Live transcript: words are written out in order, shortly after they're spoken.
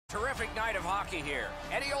Terrific night of hockey here.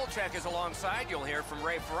 Eddie Olczyk is alongside. You'll hear from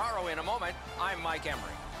Ray Ferraro in a moment. I'm Mike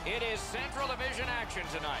Emery. It is Central Division action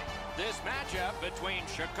tonight. This matchup between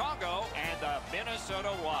Chicago and the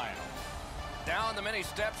Minnesota Wild. Down the many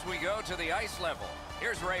steps we go to the ice level.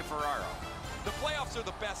 Here's Ray Ferraro. The playoffs are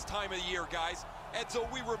the best time of the year, guys. And so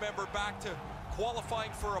we remember back to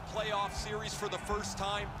qualifying for a playoff series for the first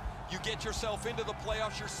time. You get yourself into the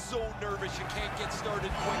playoffs, you're so nervous you can't get started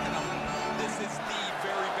quick enough. This is the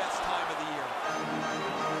very best time of the year.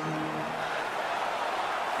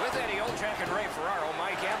 With Eddie Olczyk and Ray Ferraro,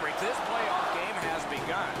 Mike Emery, this playoff game has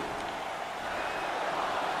begun.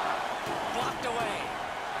 Blocked away.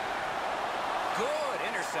 Good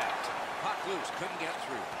intercept. Puck loose, couldn't get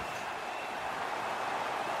through.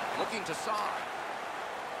 Looking to Saar.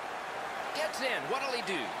 Gets in, what'll he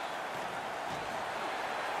do?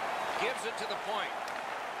 Gives it to the point.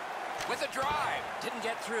 With a drive. Didn't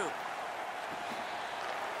get through.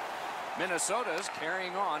 Minnesota's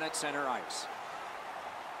carrying on at center ice.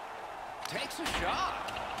 Takes a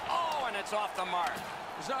shot. Oh, and it's off the mark.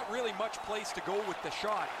 There's not really much place to go with the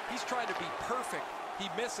shot. He's trying to be perfect. He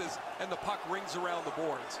misses, and the puck rings around the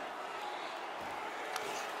boards.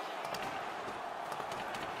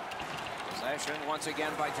 Possession once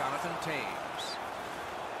again by Jonathan Taves.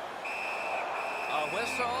 A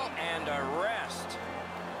whistle and a rest.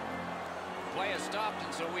 Play is stopped,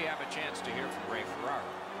 and so we have a chance to hear from Ray Ferraro.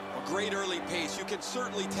 A great early pace. You can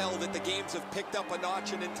certainly tell that the games have picked up a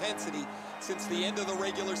notch in intensity since the end of the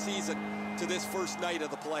regular season to this first night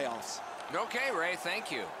of the playoffs. Okay, Ray,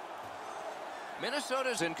 thank you.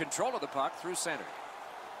 Minnesota's in control of the puck through center.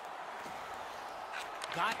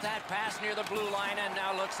 Got that pass near the blue line and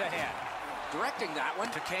now looks ahead. Directing that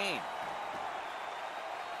one to Kane.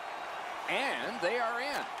 And they are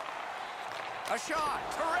in. A shot.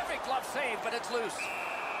 Terrific glove save, but it's loose.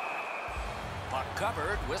 Puck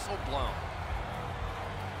covered, whistle blown.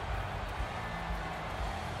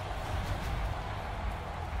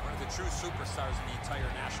 One of the true superstars in the entire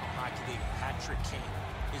National Hockey League, Patrick Kane.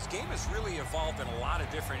 His game has really evolved in a lot of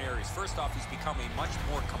different areas. First off, he's become a much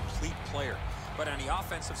more complete player. But on the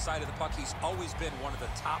offensive side of the puck, he's always been one of the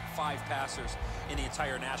top 5 passers in the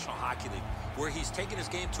entire National Hockey League. Where he's taken his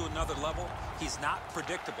game to another level, he's not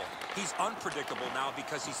predictable. He's unpredictable now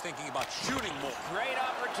because he's thinking about shooting more. Great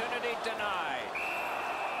opportunity denied.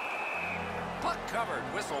 Puck covered,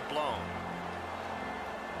 whistle blown.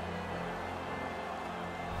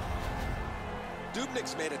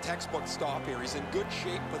 Dubnyk's made a textbook stop here. He's in good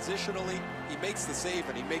shape positionally. He makes the save,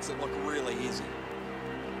 and he makes it look really easy.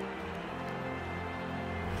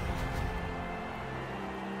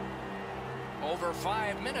 Over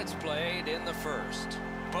 5 minutes played in the first.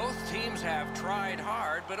 Both teams have tried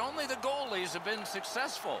hard, but only the goalies have been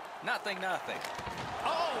successful. Nothing.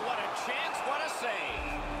 Oh, what a chance, what a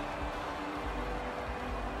save.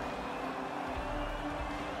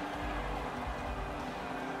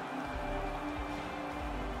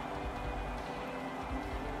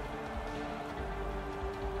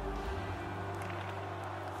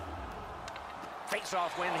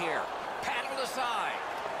 Face-off win here. Paddled aside.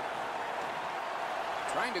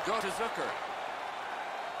 Trying to go to Zucker.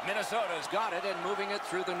 Minnesota's got it and moving it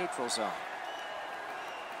through the neutral zone.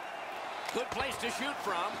 Good place to shoot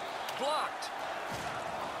from. Blocked.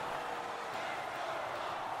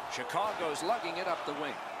 Chicago's lugging it up the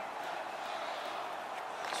wing.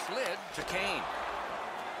 Slid to Kane.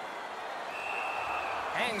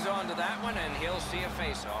 Hangs on to that one, and he'll see a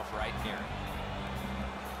face-off right near it.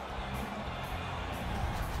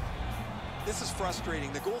 This is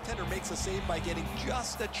frustrating. The goaltender makes a save by getting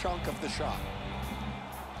just a chunk of the shot.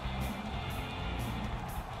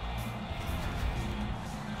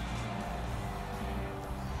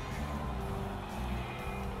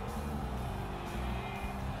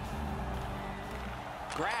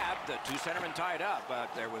 Grabbed, the two centermen tied up, but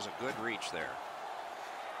there was a good reach there.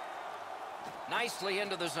 Nicely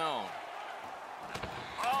into the zone.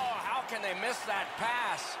 Oh, how can they miss that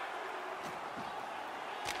pass?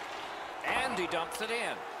 And he dumps it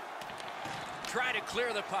in. Try to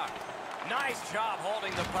clear the puck. Nice job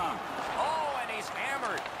holding the puck. Oh, and he's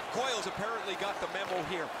hammered. Coyle's apparently got the memo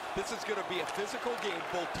here. This is going to be a physical game.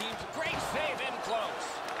 Both teams. Great save in close.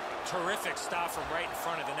 Terrific stop from right in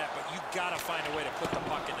front of the net, but you got to find a way to put the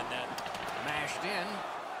puck in the net. Mashed in.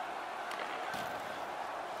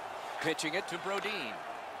 Pitching it to Brodin.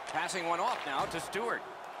 Passing one off now to Stewart.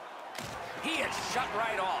 He is shut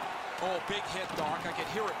right off. Oh, big hit, Doc. I can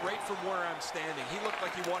hear it right from where I'm standing. He looked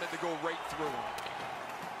like he wanted to go right through him.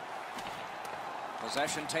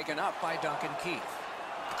 Possession taken up by Duncan Keith.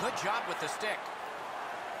 Good job with the stick.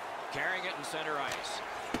 Carrying it in center ice.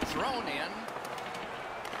 Thrown in.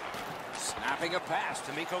 Snapping a pass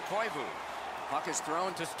to Mikko Koivu. Puck is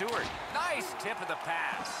thrown to Stewart. Nice tip of the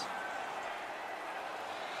pass.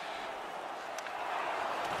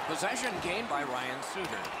 Possession gained by Ryan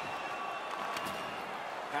Suter.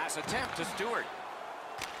 Pass attempt to Stewart.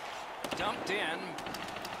 Dumped in.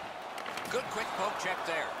 Good quick poke check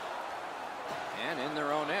there. And in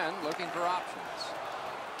their own end, looking for options.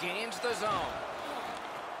 Gains the zone.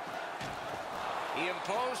 He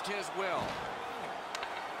imposed his will.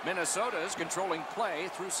 Minnesota is controlling play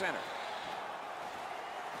through center.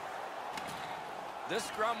 This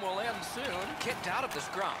scrum will end soon. Kicked out of the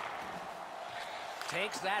scrum.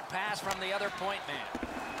 Takes that pass from the other point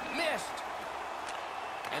man. Missed.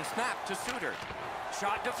 And snapped to Suter.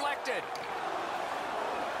 Shot deflected.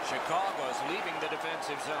 Chicago's leaving the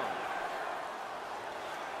defensive zone.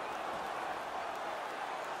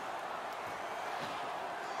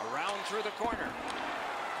 Around through the corner.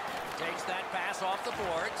 Takes that pass off the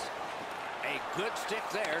boards. A good stick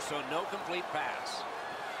there, so no complete pass.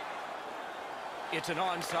 It's an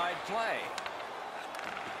onside play.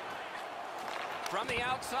 From the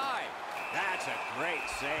outside. That's a great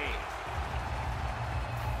save.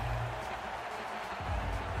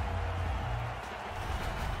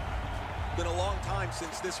 Been a long time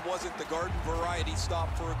since this wasn't the garden variety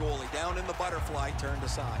stop for a goalie. Down in the butterfly, turned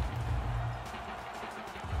aside.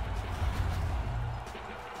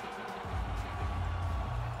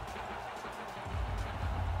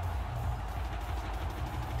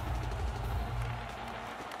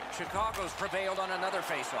 Chicago's prevailed on another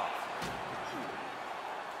faceoff.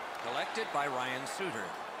 Collected by Ryan Suter.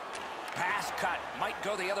 Pass cut. Might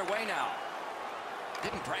go the other way now.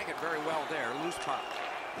 Didn't drag it very well there. Loose puck.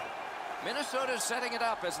 Minnesota's setting it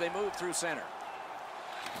up as they move through center.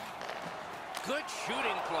 Good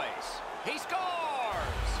shooting place. He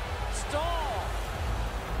scores! Stahl!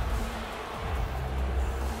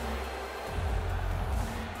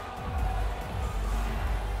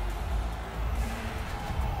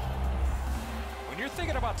 When you're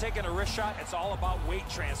thinking about taking a wrist shot, it's all about weight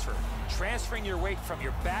transfer. Transferring your weight from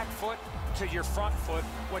your back foot to your front foot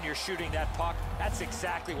when you're shooting that puck. That's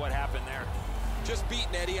exactly what happened there. Just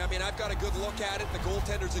beaten, Eddie. I mean, I've got a good look at it. The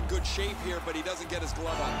goaltender's in good shape here, but he doesn't get his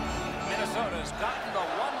glove on. Minnesota's gotten the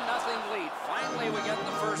 1-0 lead. Finally, we get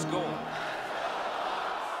the first goal.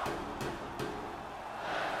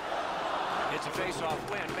 It's a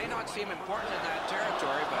face-off win. May not seem important in that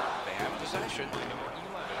territory, but they have possession.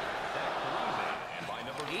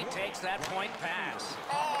 He takes that point pass.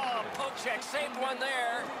 Oh, poke check, saved one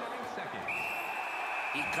there.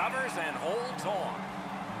 He covers and holds on.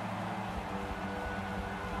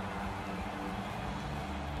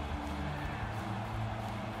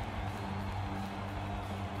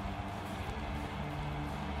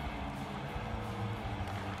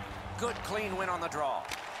 Good clean win on the draw.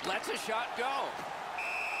 Lets a shot go.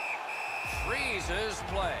 Freezes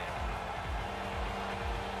play.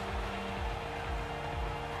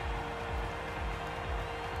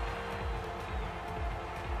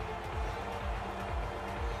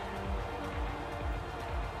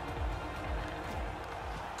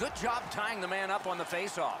 Good job tying the man up on the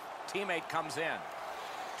faceoff. Teammate comes in.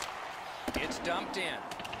 It's dumped in.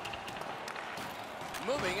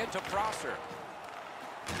 Moving it to Prosser.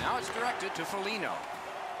 Now it's directed to Foligno.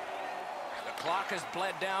 The clock has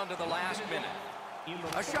bled down to the last minute.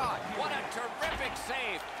 A shot. What a terrific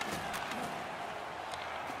save.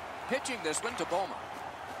 Pitching this one to Boma.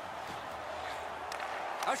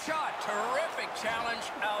 A shot. Terrific challenge.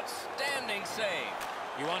 Outstanding save.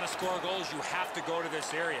 You want to score goals, you have to go to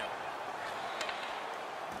this area.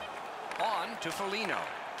 On to Foligno.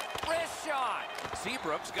 Wrist shot.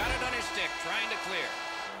 Seabrook's got it on his stick, trying to clear.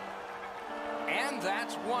 And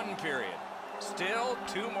that's one period. Still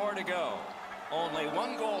 2 more to go. Only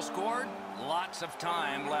 1 goal scored. Lots of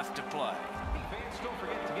time left to play. Hey fans, don't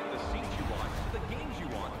forget to get the seats you want, the games you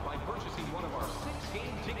want by purchasing one of our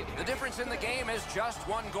 6-game ticket packs. The difference in the game is just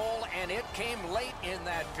 1 goal, and it came late in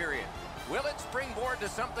that period. Will it springboard to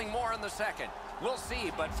something more in the second? We'll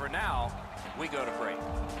see, but for now, we go to break.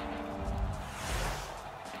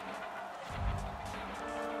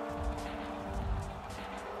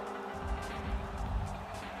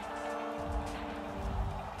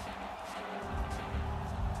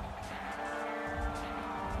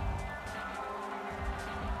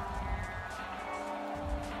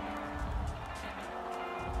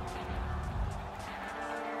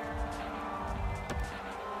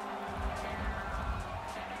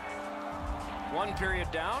 One period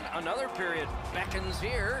down, another period beckons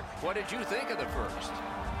here. What did you think of the first?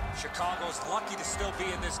 Chicago's lucky to still be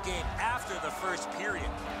in this game after the first period.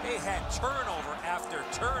 They had turnover after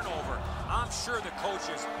turnover. I'm sure the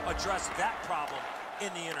coaches addressed that problem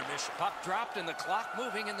in the intermission. Puck dropped and the clock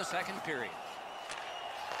moving in the second period.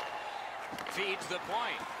 Feeds the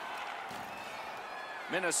point.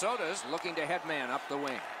 Minnesota's looking to head man up the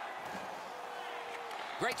wing.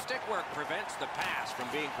 Great stick work prevents the pass from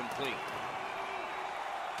being complete.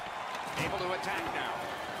 Able to attack now.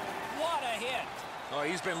 What a hit! Oh,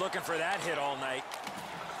 he's been looking for that hit all night.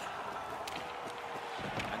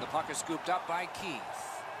 And the puck is scooped up by Keith.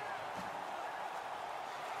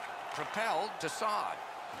 Propelled to Saad.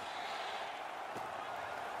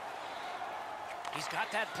 He's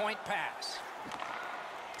got that point pass.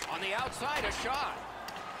 On the outside, a shot.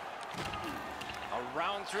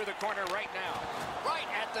 Around through the corner right now. Right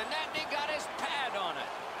at the net, and he got his pad on it.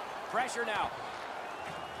 Pressure now.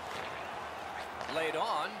 Laid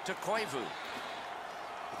on to Koivu.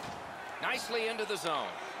 Nicely into the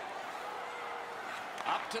zone.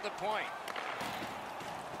 Up to the point.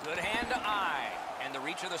 Good hand to eye. And the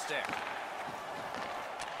reach of the stick.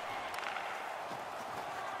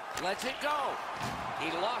 Lets it go.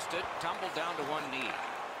 He lost it, tumbled down to one knee.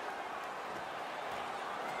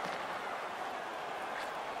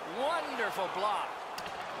 Wonderful block.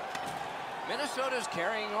 Minnesota's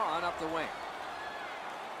carrying on up the wing.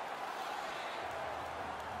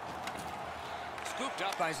 Scooped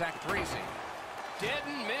up by Zach Parise.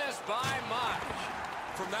 Didn't miss by much.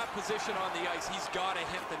 From that position on the ice, he's got to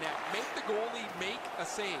hit the net. Make the goalie make a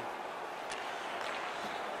save.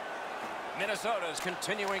 Minnesota's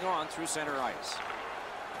continuing on through center ice.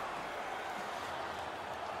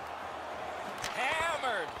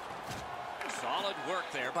 Hammered. Solid work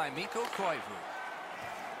there by Mikko Koivu.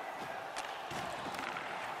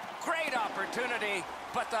 Great opportunity,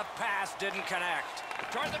 but the pass didn't connect.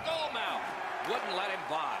 Toward the goal mouth. Wouldn't let him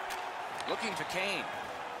by. Looking to Kane.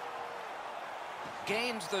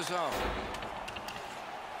 Gains the zone.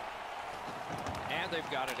 And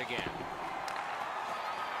they've got it again.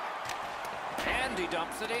 And he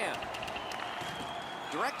dumps it in.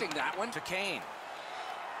 Directing that one to Kane.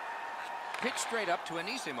 Pitch straight up to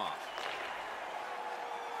Anisimov.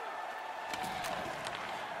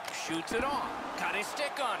 Shoots it on. Got his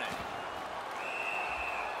stick on it.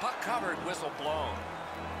 Puck covered, whistle blown.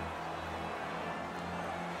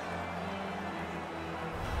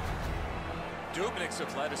 Dubnik's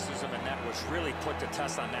athleticism in net was really put to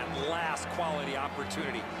test on that last quality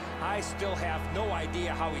opportunity. I still have no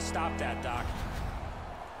idea how he stopped that, Doc.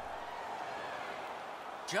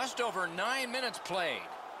 Just over 9 minutes played.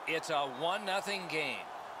 It's a 1-0 game.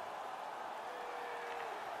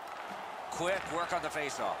 Quick work on the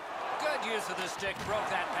faceoff. Good use of the stick. Broke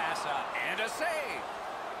that pass up. And a save.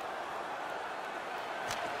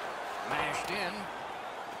 Mashed in.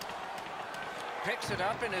 Picks it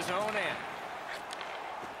up in his own end.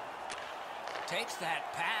 Takes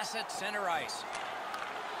that pass at center ice.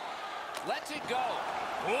 Lets it go.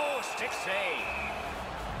 Oh, stick save.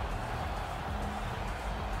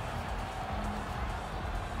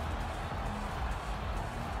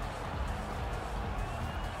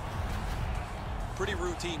 Pretty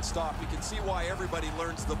routine stop. You can see why everybody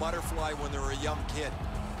learns the butterfly when they're a young kid.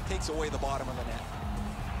 Takes away the bottom of the net.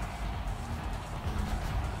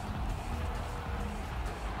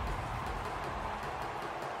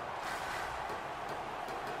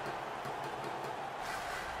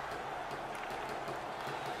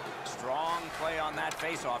 Strong play on that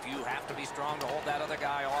faceoff. You have to be strong to hold that other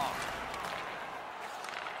guy off.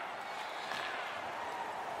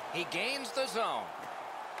 He gains the zone.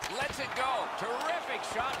 Lets it go. Terrific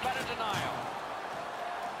shot, but a denial.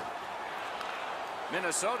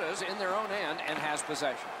 Minnesota's in their own end and has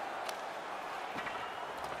possession.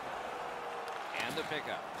 And the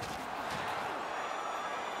pickup.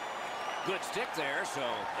 Good stick there, so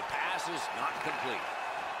the pass is not complete.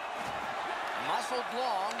 Muscled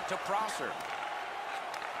long to Prosser.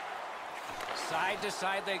 Side to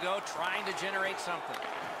side they go, trying to generate something.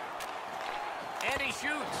 And he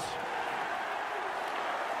shoots.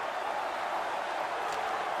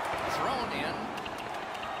 Thrown in.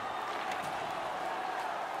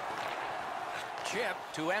 Chip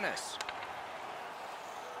to Ennis.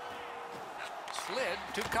 Slid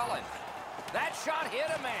to Cullen. That shot hit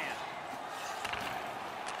a man.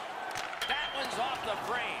 That one's off the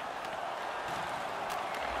frame.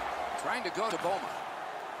 Trying to go to Boma.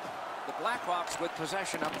 The Blackhawks with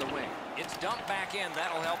possession up the wing. It's dumped back in.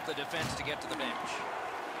 That'll help the defense to get to the bench.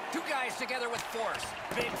 Two guys together with force.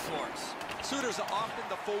 Big force. Suter's often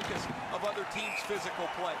the focus of other teams' physical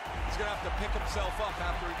play. He's going to have to pick himself up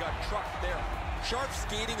after he got trucked there. Sharp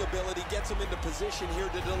skating ability gets him into position here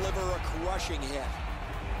to deliver a crushing hit.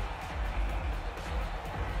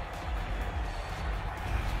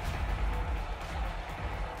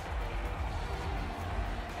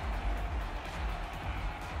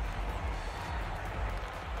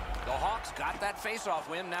 The Hawks got that face-off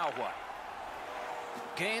win. Now what?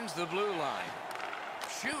 Gains the blue line.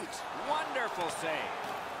 Shoots. Wonderful save.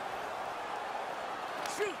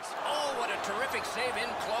 Shoots. Oh, what a terrific save in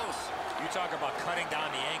close. You talk about cutting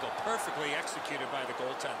down the angle. Perfectly executed by the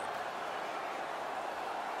goaltender.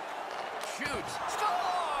 Shoots. Score!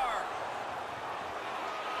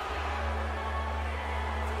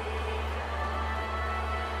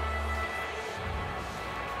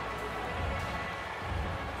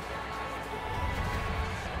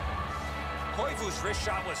 Koivu's wrist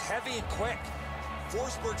shot was heavy and quick.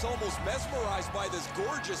 Forsberg's almost mesmerized by this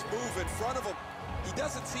gorgeous move in front of him. He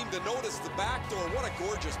doesn't seem to notice the back door. What a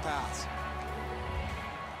gorgeous pass.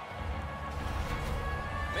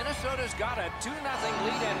 Minnesota's got a 2-0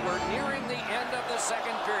 lead, and we're nearing the end of the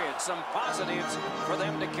second period. Some positives for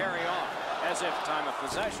them to carry on, as if time of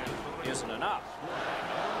possession isn't enough.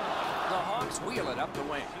 The Hawks wheel it up the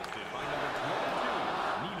wing.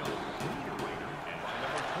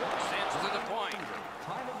 Sends to the point.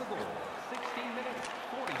 Time of the goal, 16 minutes,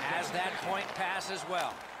 40 seconds. Has that point pass as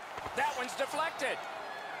well. That one's deflected.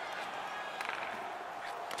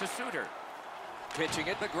 To Suter. Pitching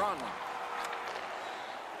it to Gronlund.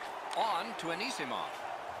 On to Anisimov.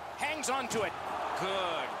 Hangs onto it.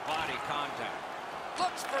 Good body contact.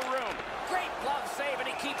 Looks for room. Great glove save, and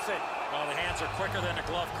he keeps it. Well, the hands are quicker than the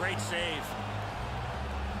glove. Great save.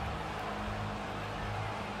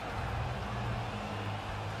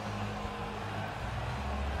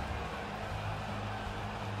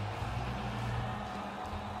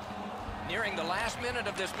 Nearing the last minute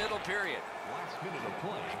of this middle period. Last minute of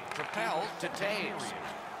play. Propelled to Taves.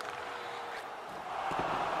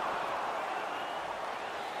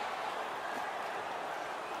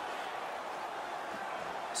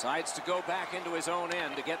 Decides to go back into his own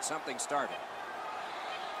end to get something started.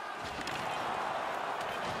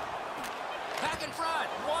 Back in front.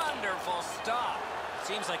 Wonderful stop.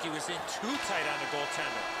 Seems like he was in too tight on the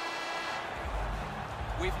goaltender.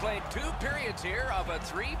 We've played 2 periods here of a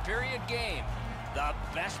 3-period game. The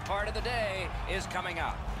best part of the day is coming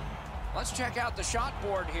up. Let's check out the shot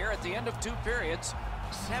board here at the end of 2 periods.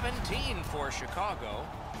 17 for Chicago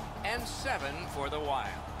and 7 for the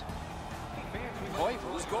Wild.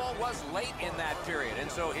 Koivu's goal was late in that period,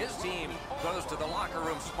 and so his team goes to the locker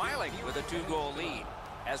room smiling with a 2-goal lead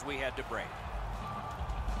as we head to break.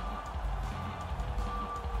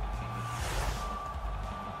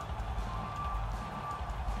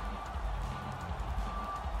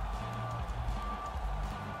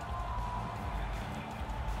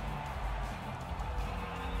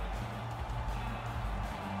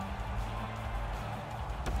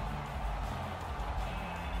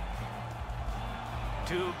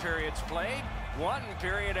 Two periods played, 1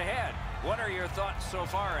 period ahead. What are your thoughts so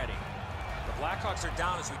far, Eddie? The Blackhawks are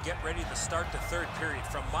down as we get ready to start the 3rd period.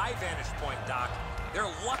 From my vantage point, Doc,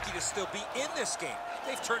 they're lucky to still be in this game.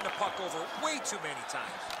 They've turned the puck over way too many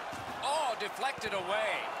times. Oh, deflected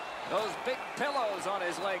away. Those big pillows on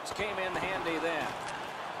his legs came in handy then.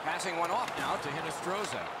 Passing one off now to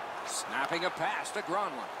Hinostroza. Snapping a pass to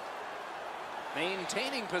Gronlund.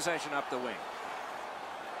 Maintaining possession up the wing.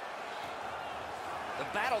 The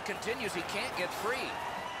battle continues. He can't get free.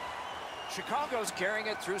 Chicago's carrying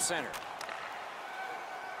it through center.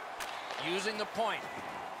 Using the point.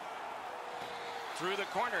 Through the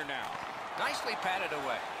corner now. Nicely patted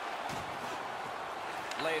away.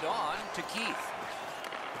 Laid on to Keith.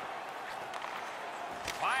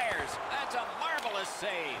 Fires. That's a marvelous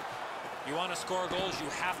save. You want to score goals, you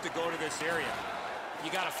have to go to this area.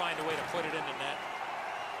 You got to find a way to put it in the net.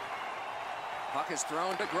 Puck is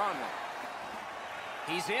thrown to Gronlund.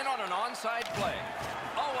 He's in on an onside play.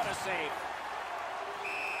 Oh, what a save.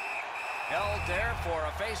 Held there for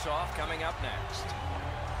a face-off coming up next.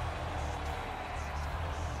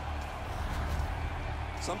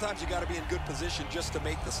 Sometimes you got to be in good position just to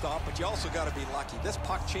make the stop, but you also got to be lucky. This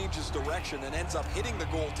puck changes direction and ends up hitting the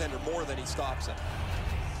goaltender more than he stops it.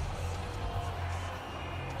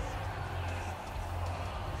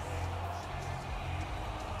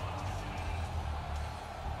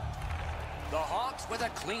 The Hawks with a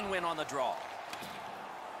clean win on the draw.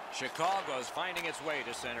 Chicago's finding its way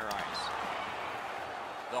to center ice.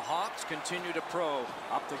 The Hawks continue to probe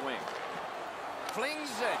up the wing.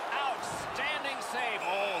 Flings it out Standing save.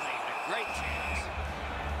 Oh, they had a great chance.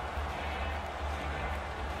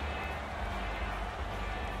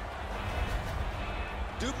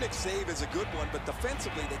 Dubnyk's save is a good one, but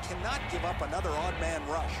defensively, they cannot give up another odd man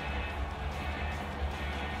rush.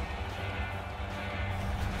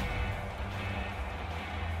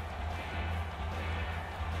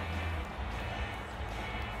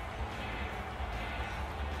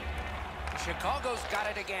 Chicago's got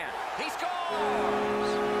it again. He scores!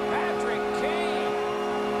 Patrick Kane!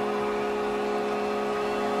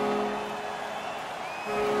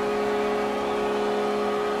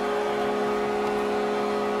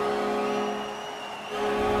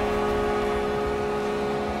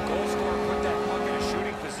 Goal scorer put that puck in a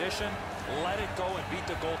shooting position, let it go, and beat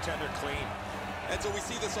the goaltender clean. And so we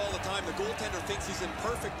see this all the time. The goaltender thinks he's in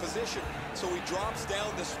perfect position, so he drops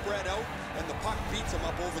down to spread out, and the puck beats him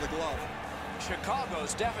up over the glove.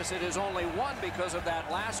 Chicago's deficit is only one because of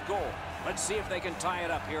that last goal. Let's see if they can tie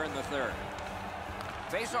it up here in the third.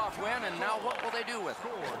 Face-off win, and now what will they do with it?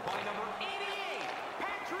 Scored by number 88,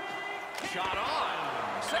 Patrick. Shot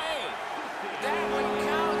on. Save. That one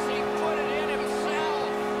counts. He put it in himself.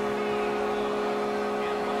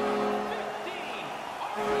 And by number 15,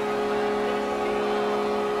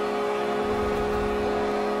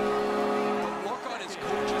 The look on his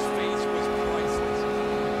coach's face was priceless.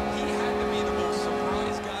 He had to be the most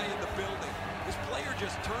surprised guy in the building. His player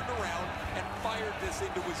just turned around and fired this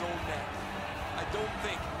into his own net. I don't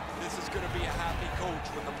think this is going to be a happy coach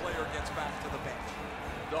when the player gets back to the bench.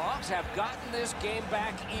 The Hawks have gotten this game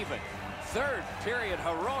back even. Third period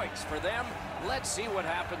heroics for them. Let's see what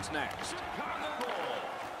happens next.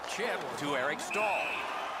 Chip to Eric Stahl.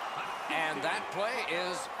 And that play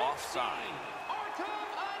is offside.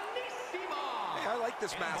 Hey, I like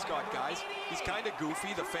this mascot, guys. He's kind of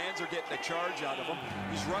goofy. The fans are getting a charge out of him.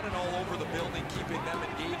 He's running all over the building, keeping them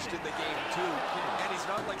engaged in the game, too. And he's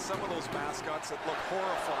not like some of those mascots that look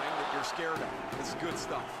horrifying that you're scared of. This is good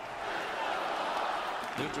stuff.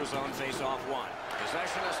 Neutral zone face-off one.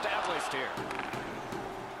 Possession established here.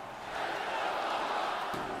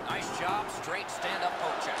 Nice job, straight stand-up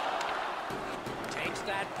poke check. Takes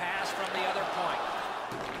that pass from the other point.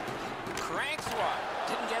 Cranks one.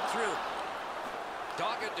 Didn't get through.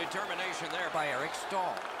 Dogged determination there by Eric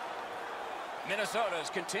Stahl. Minnesota's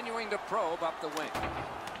continuing to probe up the wing.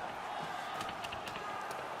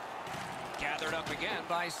 Gathered up again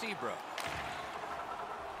by Seabrook.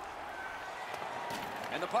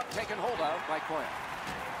 And the puck taken hold of by Coyle.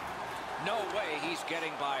 No way he's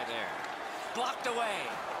getting by there. Blocked away.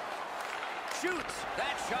 Shoots.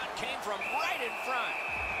 That shot came from right in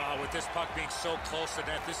front. With this puck being so close to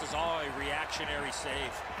net, this is all a reactionary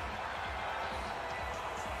save.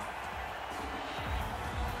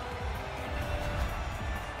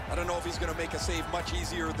 I don't know if he's going to make a save much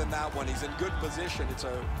easier than that one. He's in good position. It's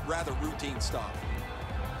a rather routine stop.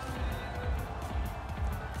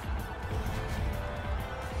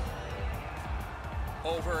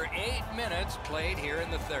 Over 8 minutes played here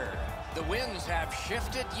in the third. The winds have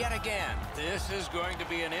shifted yet again. This is going to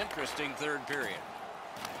be an interesting third period.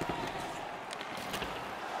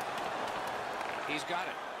 He's got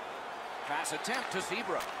it. Pass attempt to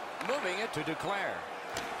Seabrook. Moving it to Declare.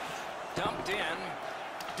 Dumped in.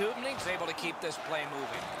 Dubnyk's able to keep this play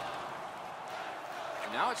moving.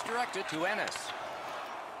 Now it's directed to Ennis.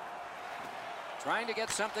 Trying to get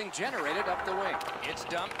something generated up the wing. It's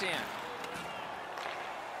dumped in.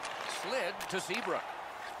 Slid to Seabrook.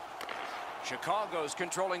 Chicago's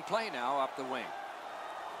controlling play now up the wing.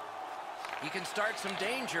 He can start some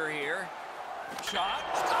danger here. Shot.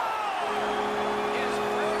 Score! His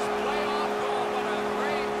first playoff goal. What a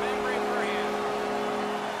great memory for him.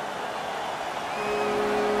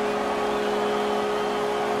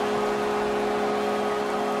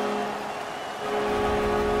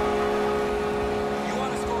 You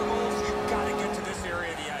want to score goals, you've got to get to this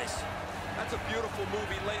area of the ice. That's a beautiful move.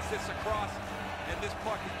 He lays this across, and this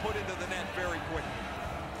puck is put into the net very quickly.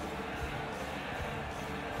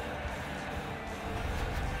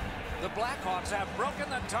 The Blackhawks have broken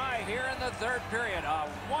the tie here in the third period. A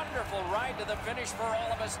wonderful ride to the finish for all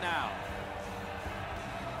of us now.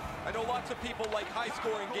 I know lots of people like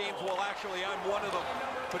high-scoring games. Well, actually, I'm one of them.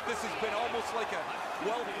 But this has been almost like a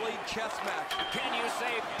well-played chess match. Can you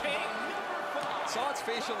say ping? Saad's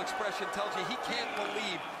facial expression tells you he can't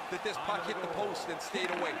believe that this puck hit the post and stayed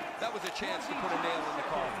away. That was a chance to put a nail in the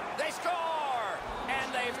coffin. They score! And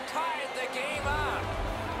they've tied the game up.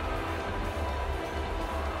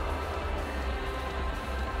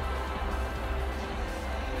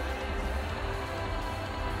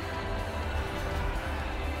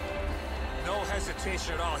 No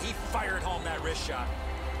hesitation at all. He fired home that wrist shot.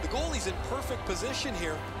 The goalie's in perfect position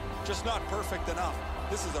here, just not perfect enough.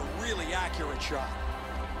 This is a really accurate shot.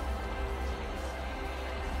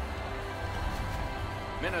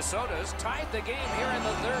 Minnesota's tied the game here in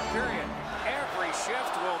the third period. Every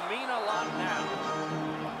shift will mean a lot now.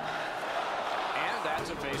 And that's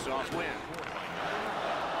a face-off win.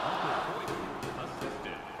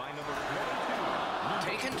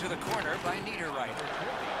 Taken to the corner by Niederreiter.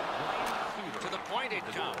 To the point it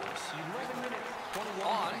comes.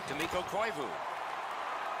 On to Mikko Koivu.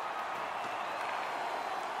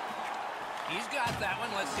 He's got that one.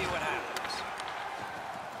 Let's see what happens.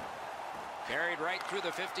 Carried right through the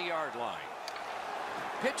 50-yard line.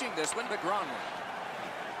 Pitching this one to Gronwyn.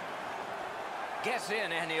 Gets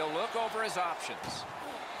in, and he'll look over his options.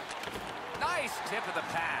 Nice tip of the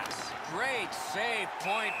pass. Great save,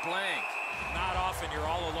 point blank. Not often you're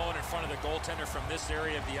all alone in front of the goaltender from this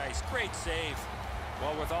area of the ice. Great save.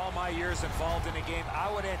 Well, with all my years involved in the game,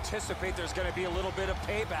 I would anticipate there's going to be a little bit of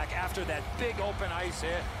payback after that big open ice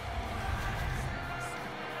hit.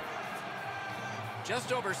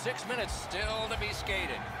 Just over 6 minutes still to be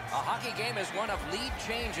skated. A hockey game is one of lead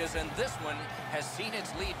changes, and this one has seen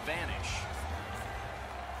its lead vanish.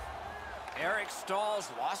 Eric Staal's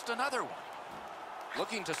lost another one.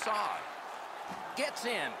 Looking to Saad. Gets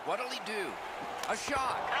in. What'll he do? A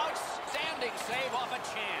shot. Outstanding save off a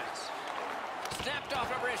chance. Snapped off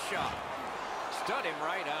a wrist shot. Stood him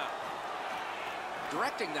right up.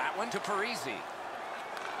 Directing that one to Parise.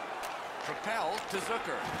 Propelled to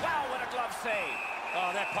Zucker. Wow, what a glove save.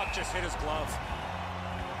 Oh, that puck just hit his glove.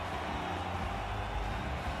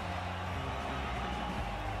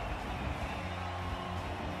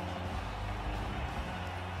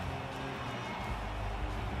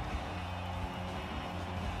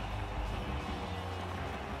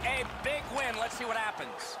 A big win. Let's see what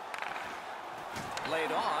happens.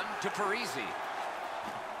 Laid on to Parise.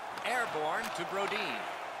 Airborne to Brodin.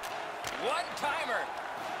 One-timer.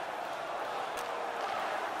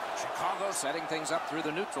 Chicago setting things up through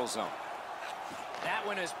the neutral zone. That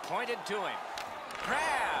one is pointed to him.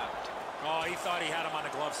 Grabbed. Oh, he thought he had him on the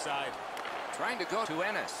glove side. Trying to go to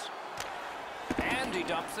Ennis. And he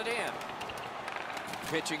dumps it in.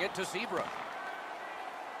 Pitching it to Seabrook.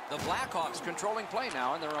 The Blackhawks controlling play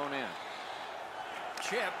now in their own end.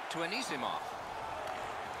 Chip to Anisimov.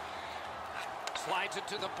 Slides it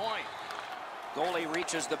to the point. Goalie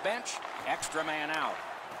reaches the bench. Extra man out.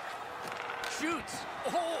 Shoots.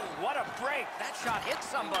 Oh, what a break. That shot hit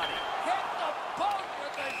somebody. Hit the post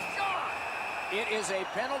with a shot. It is a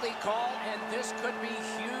penalty call, and this could be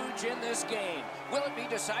huge in this game. Will it be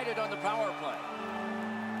decided on the power play?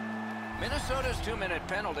 Minnesota's 2-minute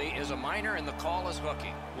penalty is a minor, and the call is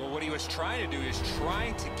hooking. Well, what he was trying to do is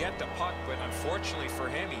trying to get the puck, but unfortunately for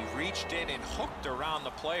him, he reached in and hooked around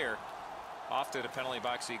the player. Off to the penalty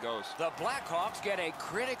box he goes. The Blackhawks get a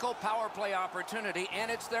critical power play opportunity,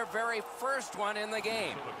 and it's their very first one in the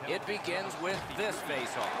game. It begins with this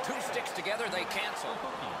faceoff. Two sticks together, they cancel.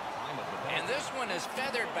 And this one is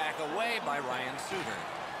feathered back away by Ryan Suter.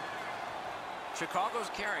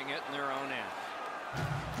 Chicago's carrying it in their own end.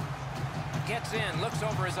 Gets in, looks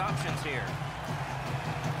over his options here.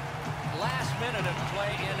 Last minute of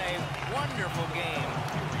play in a wonderful game.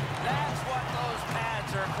 That's what those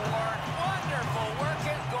pads are for. Wonderful work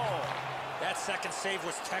and goal. That second save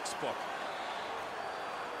was textbook.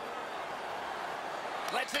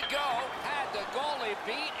 Lets it go. Had the goalie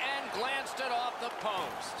beat and glanced it off the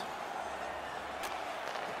post.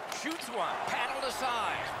 Shoots one. Paddled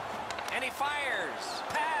aside. And he fires.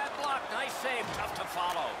 Pad block. Nice save. Tough to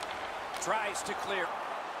follow. Tries to clear.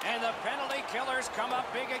 And the penalty killers come up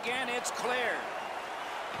big again. It's clear.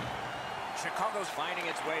 Chicago's finding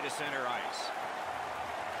its way to center ice.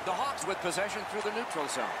 The Hawks with possession through the neutral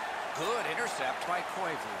zone. Good intercept by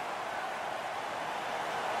Koivu.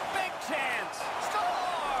 Big chance! Score!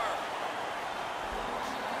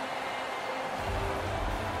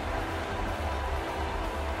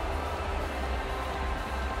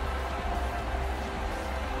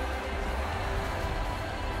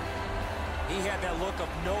 He had that look of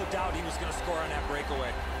no doubt he was going to score on that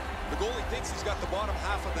breakaway. The goalie thinks he's got the bottom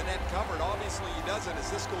half of the net covered. Obviously, he doesn't as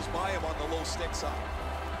this goes by him on the low stick side.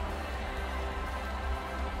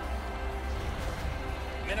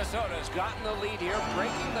 Minnesota's gotten the lead here,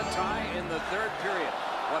 breaking the tie in the third period.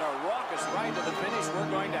 What a raucous ride to the finish we're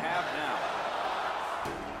going to have now.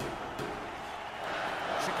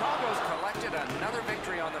 Chicago's collected another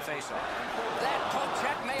victory on the faceoff. That poke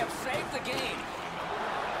check may have saved the game.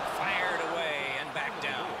 Fired away and back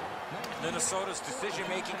down. Minnesota's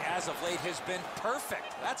decision-making as of late has been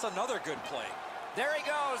perfect. That's another good play. There he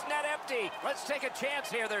goes, net empty. Let's take a chance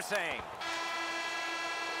here, they're saying.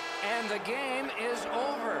 And the game is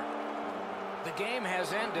over. The game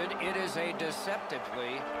has ended. It is a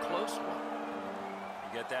deceptively close one.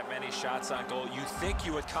 You get that many shots on goal, you think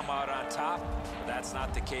you would come out on top, but that's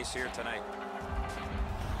not the case here tonight.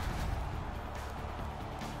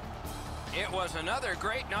 It was another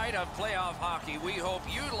great night of playoff hockey. We hope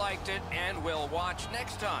you liked it and will watch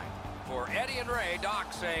next time. For Eddie and Ray,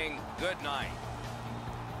 Doc saying good night.